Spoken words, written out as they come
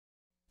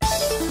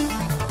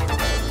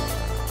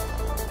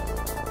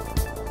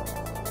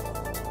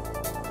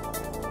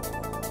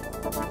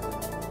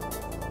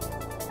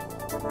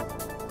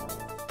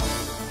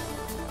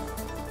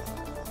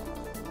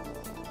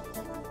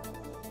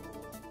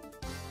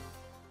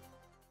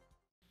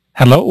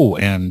Hello,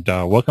 and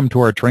welcome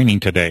to our training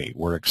today.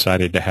 We're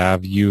excited to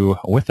have you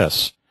with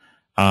us.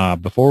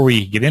 Before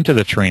we get into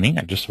the training,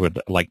 I just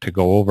would like to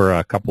go over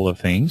a couple of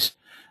things.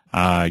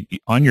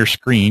 On your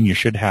screen, you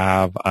should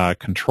have a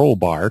control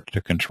bar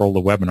to control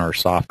the webinar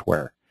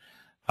software.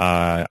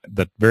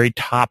 The very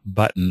top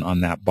button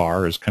on that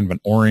bar is kind of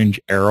an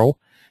orange arrow,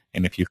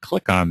 and if you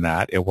click on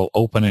that, it will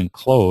open and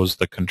close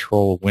the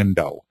control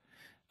window.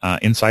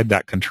 Inside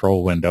that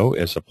control window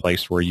is a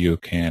place where you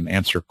can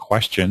answer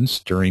questions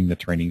during the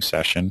training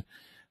session,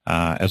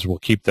 as we'll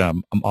keep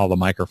all the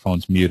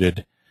microphones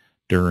muted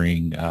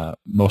during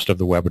most of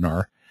the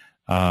webinar.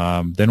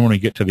 Then when we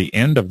get to the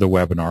end of the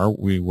webinar,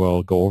 we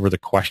will go over the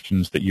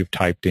questions that you've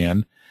typed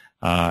in.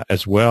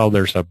 As well,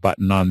 there's a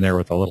button on there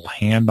with a little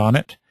hand on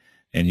it,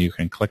 and you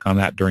can click on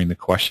that during the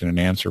question and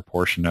answer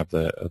portion of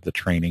the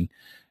training,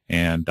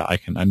 and I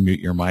can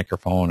unmute your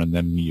microphone, and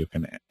then you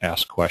can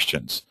ask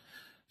questions.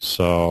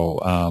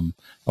 So,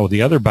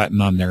 the other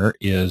button on there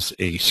is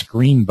a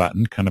screen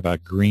button, kind of a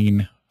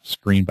green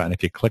screen button.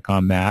 If you click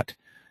on that,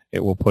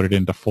 it will put it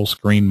into full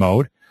screen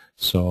mode,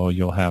 so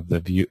you'll have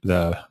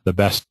the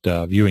best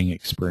viewing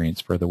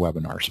experience for the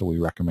webinar. So we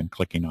recommend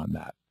clicking on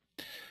that.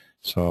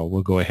 So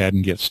we'll go ahead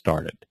and get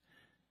started.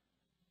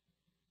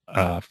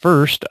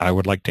 First, I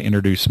would like to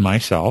introduce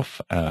myself.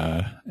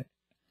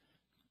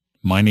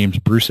 My name's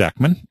Bruce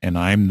Eckman, and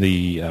I'm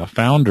the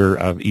founder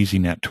of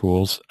EasyNet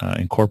Tools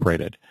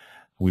Incorporated.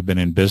 We've been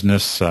in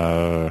business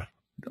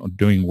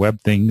doing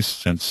web things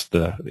since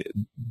the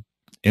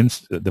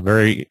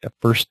very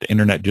first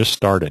internet just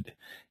started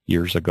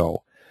years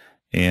ago.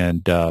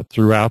 And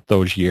throughout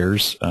those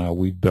years,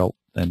 we've built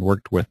and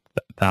worked with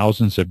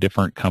thousands of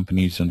different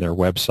companies and their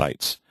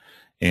websites.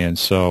 And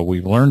so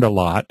we've learned a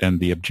lot,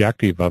 and the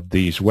objective of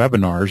these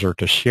webinars are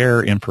to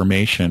share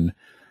information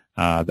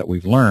that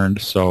we've learned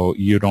so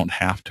you don't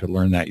have to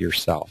learn that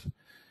yourself.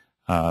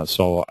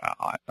 So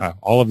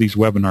all of these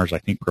webinars, I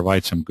think,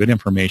 provide some good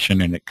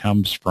information, and it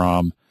comes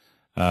from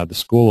the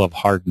School of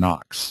Hard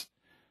Knocks.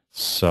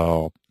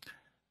 So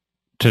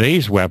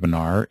today's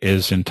webinar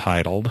is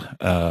entitled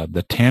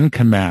The 10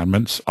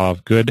 Commandments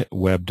of Good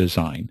Web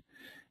Design.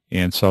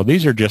 And so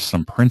these are just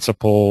some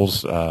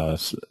principles,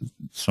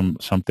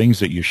 some things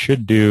that you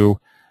should do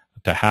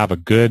to have a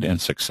good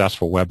and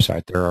successful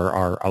website. There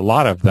are a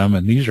lot of them,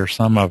 and these are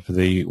some of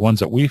the ones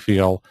that we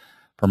feel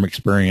from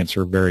experience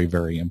are very,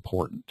 very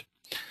important.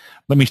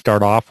 Let me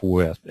start off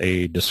with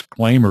a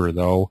disclaimer,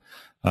 though.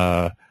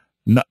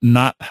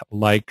 Not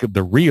like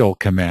the real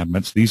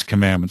commandments. These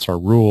commandments are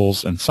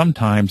rules, and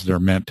sometimes they're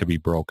meant to be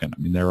broken.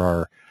 I mean, there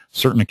are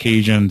certain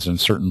occasions and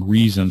certain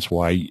reasons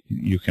why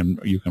you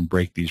can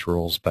break these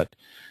rules, but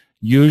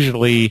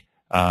usually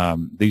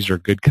these are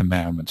good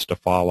commandments to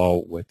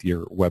follow with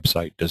your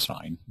website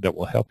design that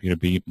will help you to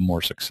be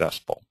more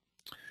successful.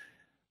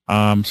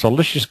 So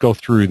let's just go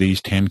through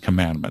these 10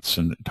 commandments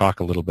and talk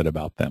a little bit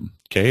about them.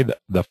 Okay,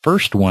 the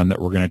first one that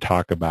we're going to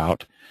talk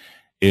about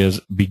is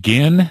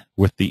begin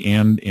with the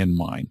end in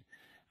mind.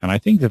 And I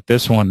think that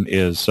this one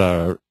is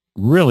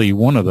really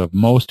one of the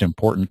most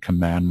important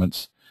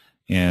commandments,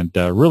 and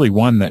really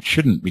one that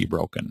shouldn't be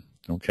broken.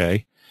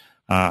 Okay,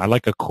 I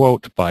like a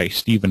quote by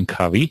Stephen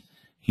Covey.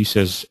 He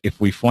says, if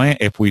we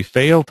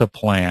fail to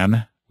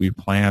plan, we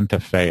plan to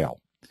fail.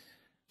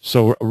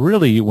 So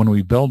really, when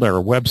we build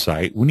our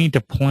website, we need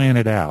to plan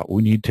it out.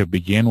 We need to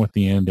begin with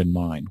the end in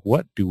mind.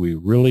 What do we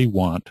really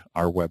want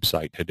our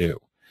website to do?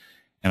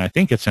 And I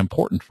think it's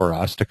important for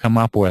us to come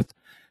up with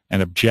an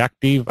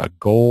objective, a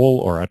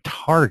goal, or a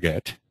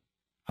target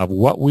of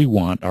what we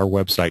want our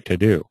website to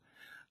do.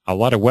 A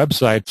lot of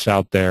websites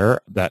out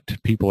there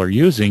that people are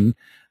using,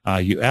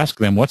 you ask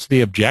them, what's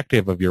the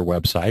objective of your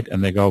website?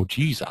 And they go,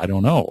 geez, I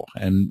don't know.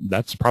 And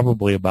that's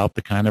probably about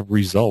the kind of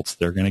results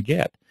they're going to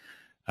get.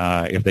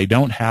 If they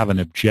don't have an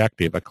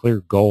objective, a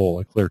clear goal,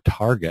 a clear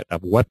target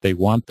of what they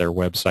want their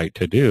website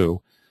to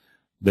do,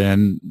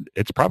 then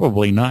it's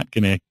probably not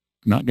going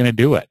to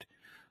do it.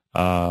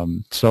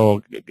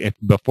 So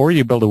before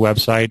you build a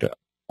website,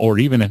 or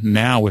even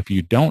if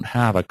you don't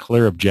have a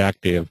clear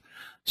objective,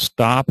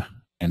 stop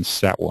and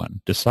set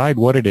one. Decide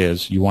what it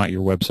is you want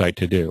your website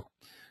to do.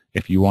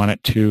 If you want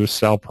it to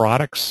sell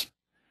products,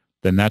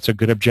 then that's a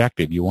good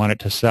objective. You want it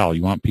to sell.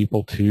 You want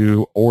people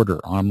to order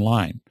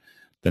online.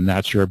 Then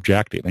that's your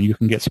objective. And you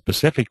can get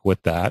specific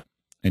with that,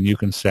 and you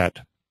can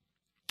set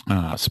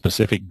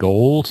specific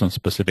goals and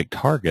specific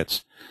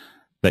targets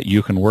that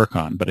you can work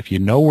on. But if you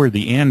know where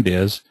the end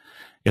is,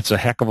 it's a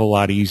heck of a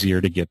lot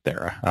easier to get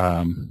there.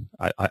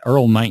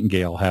 Earl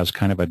Nightingale has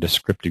kind of a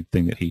descriptive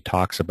thing that he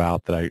talks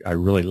about that I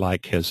really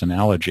like his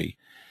analogy.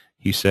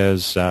 He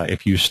says,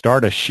 if you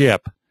start a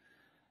ship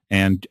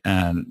and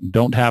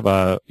don't have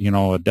a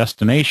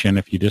destination,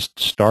 if you just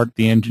start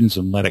the engines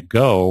and let it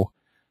go,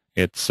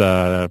 it's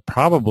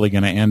probably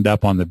going to end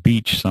up on the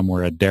beach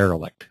somewhere, a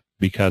derelict,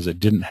 because it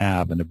didn't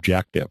have an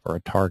objective or a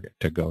target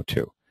to go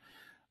to.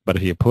 But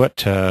if you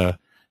put a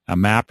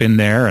map in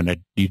there and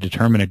you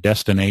determine a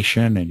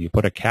destination and you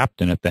put a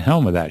captain at the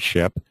helm of that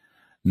ship,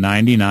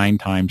 99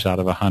 times out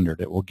of 100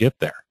 it will get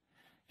there.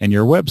 And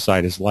your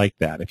website is like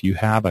that. If you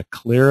have a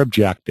clear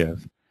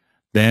objective,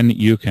 then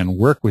you can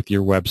work with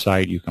your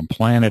website, you can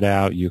plan it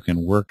out, you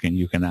can work, and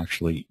you can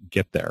actually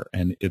get there.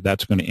 And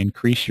that's going to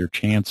increase your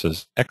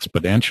chances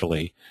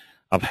exponentially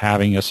of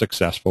having a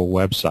successful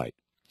website.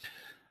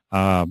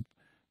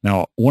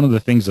 Now, one of the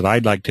things that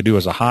I'd like to do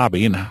as a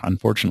hobby, and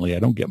unfortunately I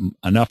don't get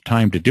enough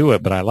time to do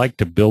it, but I like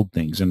to build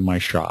things in my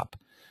shop.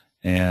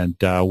 And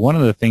one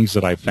of the things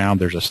that I found,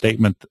 there's a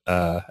statement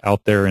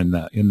out there in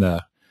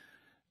the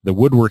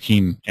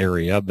woodworking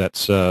area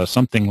that's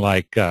something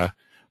like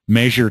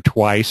measure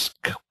twice,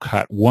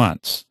 cut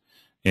once.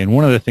 And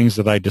one of the things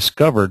that I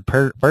discovered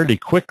fairly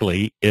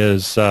quickly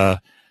is,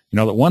 that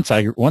once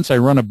I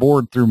run a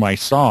board through my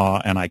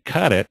saw and I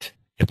cut it,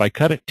 if I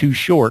cut it too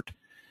short,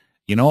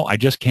 I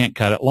just can't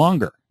cut it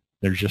longer.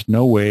 There's just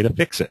no way to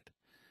fix it.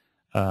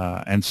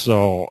 And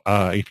so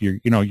if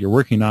you're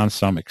working on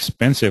some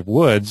expensive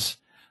woods,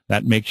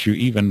 that makes you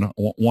even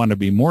want to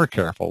be more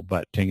careful.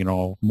 But,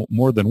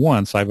 more than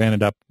once, I've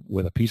ended up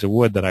with a piece of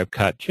wood that I've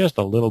cut just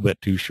a little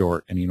bit too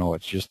short, and,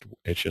 it's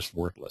just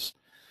worthless.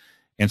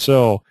 And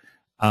so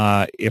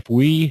if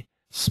we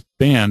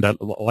spend,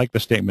 like the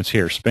statements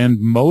here,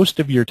 spend most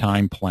of your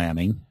time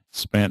planning,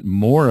 spend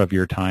more of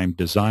your time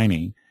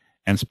designing,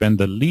 and spend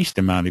the least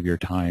amount of your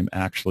time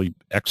actually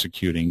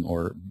executing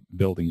or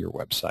building your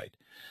website.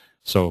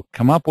 So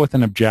come up with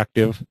an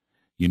objective,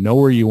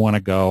 where you want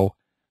to go,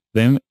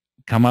 then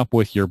come up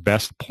with your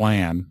best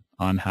plan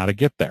on how to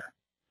get there.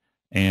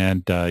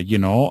 And,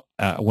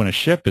 when a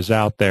ship is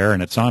out there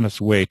and it's on its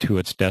way to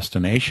its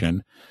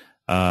destination,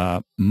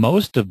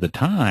 most of the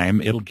time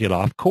it'll get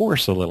off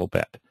course a little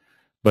bit.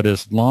 But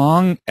as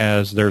long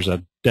as there's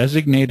a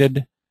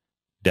designated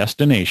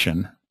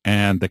destination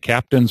and the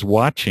captain's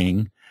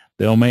watching,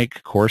 they'll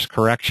make course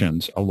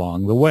corrections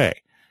along the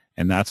way.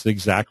 And that's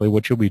exactly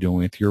what you'll be doing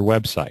with your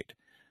website.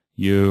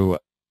 You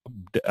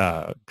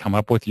come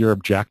up with your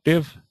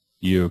objective,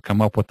 you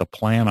come up with a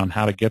plan on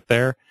how to get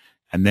there,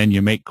 and then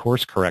you make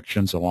course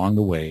corrections along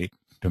the way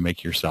to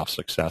make yourself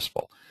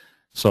successful.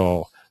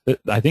 So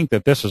I think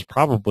that this is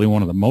probably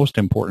one of the most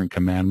important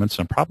commandments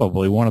and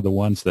probably one of the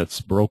ones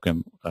that's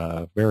broken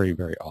very,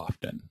 very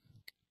often.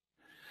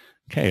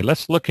 Okay,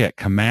 let's look at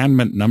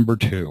commandment number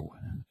 2.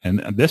 And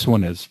this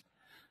one is,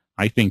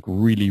 I think,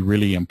 really,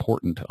 really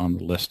important on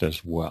the list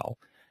as well.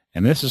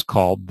 And this is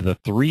called the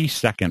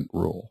 3-second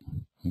rule.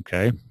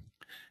 Okay.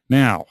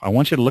 Now, I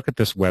want you to look at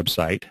this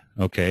website.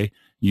 Okay.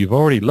 You've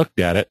already looked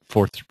at it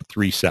for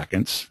 3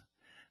 seconds.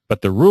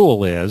 But the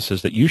rule is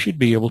that you should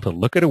be able to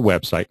look at a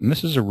website, and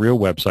this is a real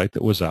website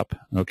that was up.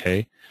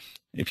 Okay.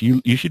 If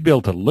you should be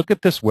able to look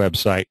at this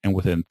website and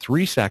within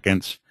 3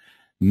 seconds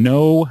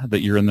know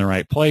that you're in the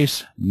right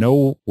place,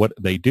 know what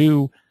they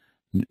do.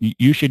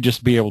 You should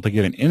just be able to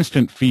get an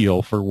instant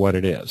feel for what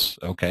it is.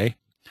 Okay.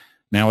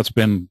 Now, it's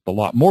been a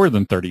lot more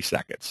than 30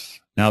 seconds.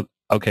 Now,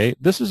 okay,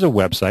 this is a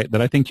website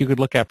that I think you could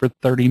look at for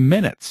 30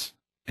 minutes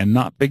and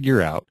not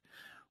figure out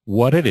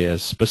what it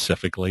is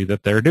specifically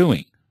that they're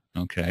doing.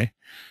 Okay.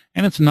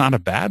 And it's not a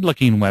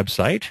bad-looking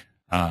website.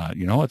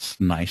 It's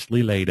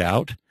nicely laid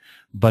out,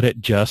 but it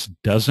just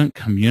doesn't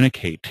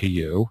communicate to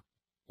you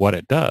what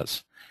it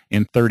does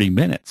in 30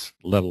 minutes,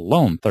 let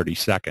alone 30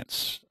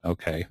 seconds.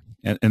 Okay.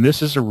 And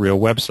this is a real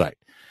website.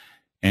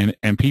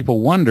 And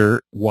people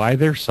wonder why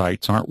their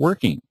sites aren't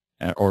working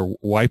or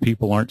why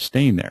people aren't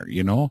staying there.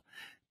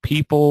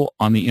 People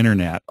on the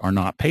internet are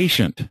not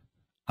patient.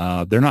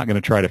 They're not going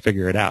to try to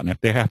figure it out. And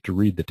if they have to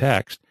read the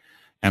text,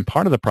 and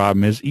part of the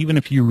problem is even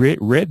if you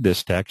read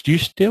this text, you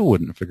still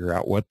wouldn't figure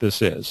out what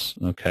this is.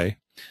 Okay.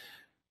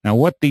 Now,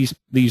 what these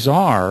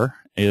are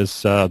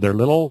is they're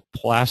little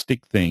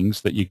plastic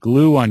things that you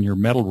glue on your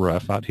metal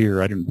roof out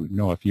here. I don't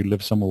know if you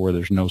live somewhere where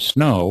there's no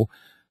snow.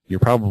 You're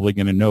probably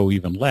going to know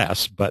even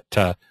less, but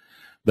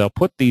they'll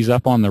put these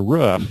up on the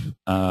roof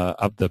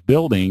of the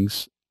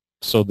buildings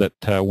so that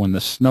when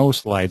the snow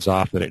slides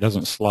off, that it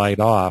doesn't slide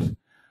off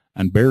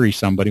and bury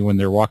somebody when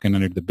they're walking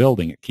under the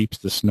building. It keeps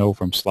the snow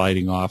from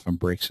sliding off and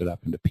breaks it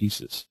up into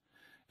pieces.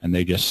 And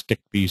they just stick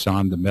these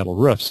on the metal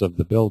roofs of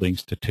the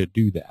buildings to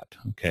do that.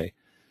 Okay,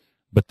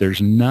 but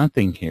there's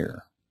nothing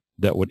here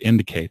that would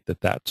indicate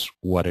that that's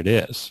what it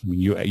is. I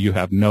mean, you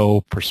have no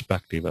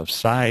perspective of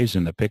size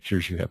in the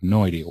pictures. You have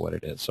no idea what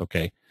it is.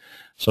 Okay,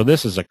 so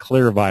this is a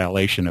clear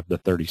violation of the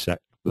 3-second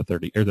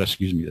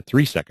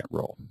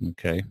rule.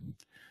 Okay,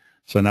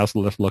 so now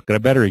let's look at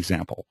a better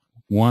example.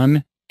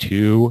 1,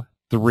 2,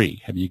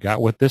 3. Have you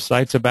got what this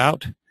site's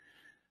about?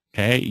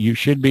 Okay, you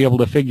should be able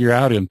to figure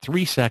out in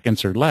 3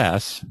 seconds or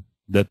less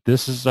that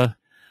this is a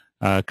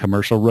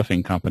commercial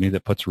roofing company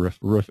that puts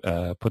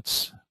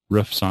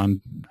roofs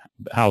on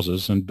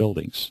houses and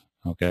buildings.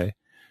 Okay,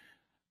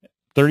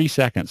 30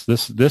 seconds.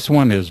 This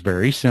one is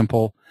very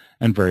simple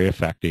and very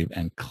effective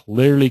and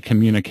clearly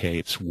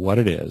communicates what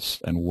it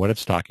is and what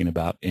it's talking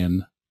about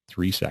in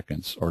 3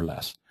 seconds or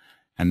less.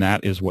 And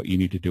that is what you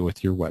need to do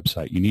with your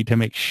website. You need to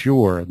make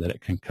sure that it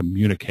can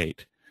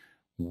communicate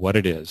what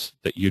it is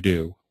that you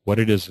do, what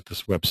it is that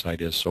this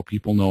website is, so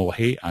people know,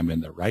 hey, I'm in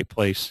the right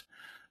place,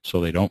 so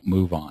they don't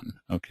move on.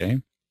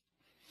 Okay.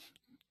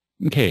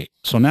 Okay,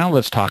 so now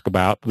let's talk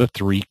about the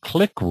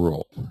 3-click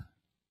rule.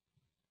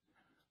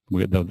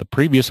 The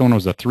previous one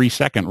was the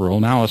 3-second rule.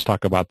 Now let's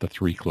talk about the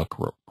 3-click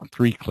rule.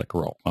 3-click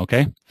rule.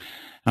 Okay.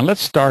 Now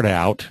let's start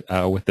out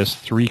with this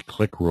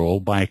 3-click rule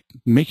by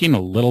making a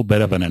little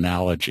bit of an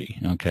analogy.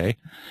 Okay,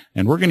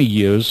 and we're going to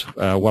use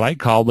what I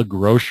call the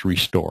grocery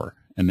store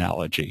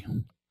analogy.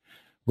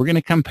 We're going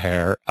to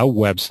compare a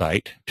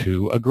website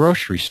to a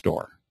grocery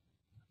store.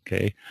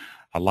 Okay,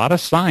 a lot of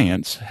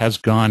science has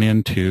gone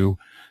into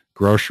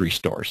grocery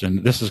stores,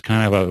 and this is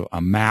kind of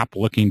a map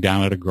looking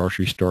down at a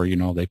grocery store. You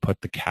know, they put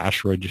the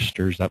cash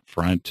registers up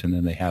front, and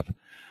then they have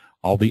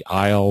all the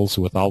aisles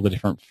with all the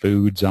different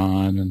foods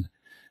on, and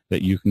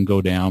that you can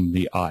go down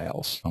the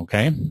aisles.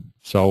 Okay,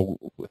 so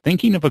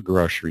thinking of a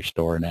grocery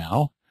store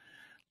now,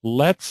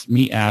 let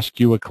me ask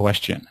you a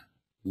question.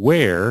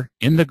 Where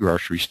in the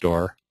grocery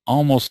store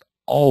almost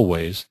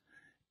always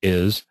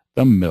is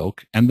the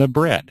milk and the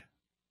bread?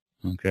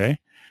 Okay,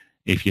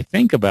 if you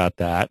think about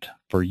that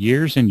for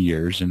years and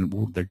years,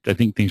 and I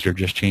think things are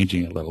just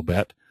changing a little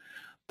bit,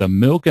 the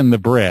milk and the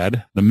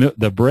bread,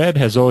 the bread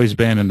has always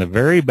been in the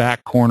very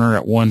back corner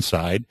at one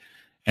side,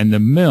 and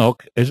the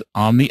milk is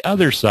on the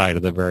other side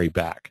of the very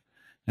back.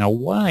 Now,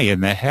 why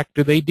in the heck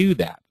do they do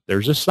that?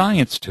 There's a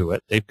science to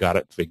it. They've got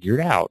it figured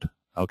out.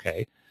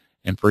 Okay,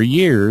 and for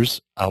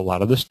years, a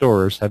lot of the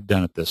stores have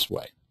done it this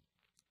way.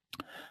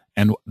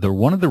 And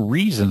one of the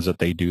reasons that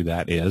they do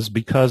that is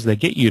because they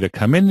get you to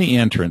come in the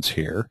entrance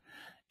here,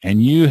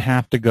 and you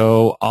have to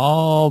go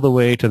all the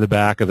way to the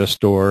back of the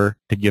store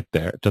to get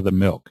there, to the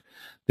milk.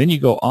 Then you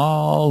go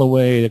all the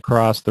way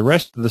across the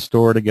rest of the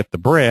store to get the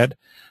bread.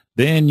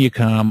 Then you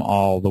come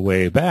all the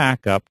way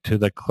back up to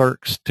the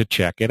clerks to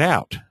check it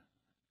out.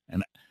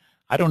 And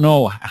I don't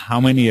know how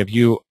many of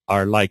you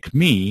are like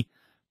me,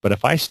 but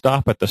if I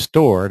stop at the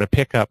store to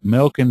pick up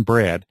milk and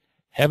bread,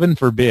 heaven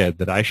forbid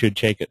that I should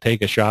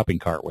take a shopping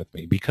cart with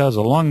me, because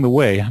along the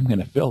way I'm going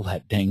to fill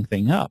that dang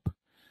thing up.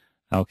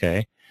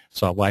 Okay,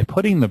 so by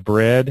putting the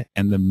bread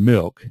and the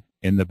milk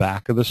in the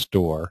back of the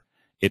store,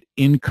 it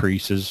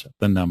increases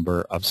the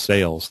number of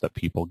sales that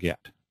people get.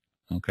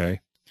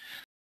 Okay,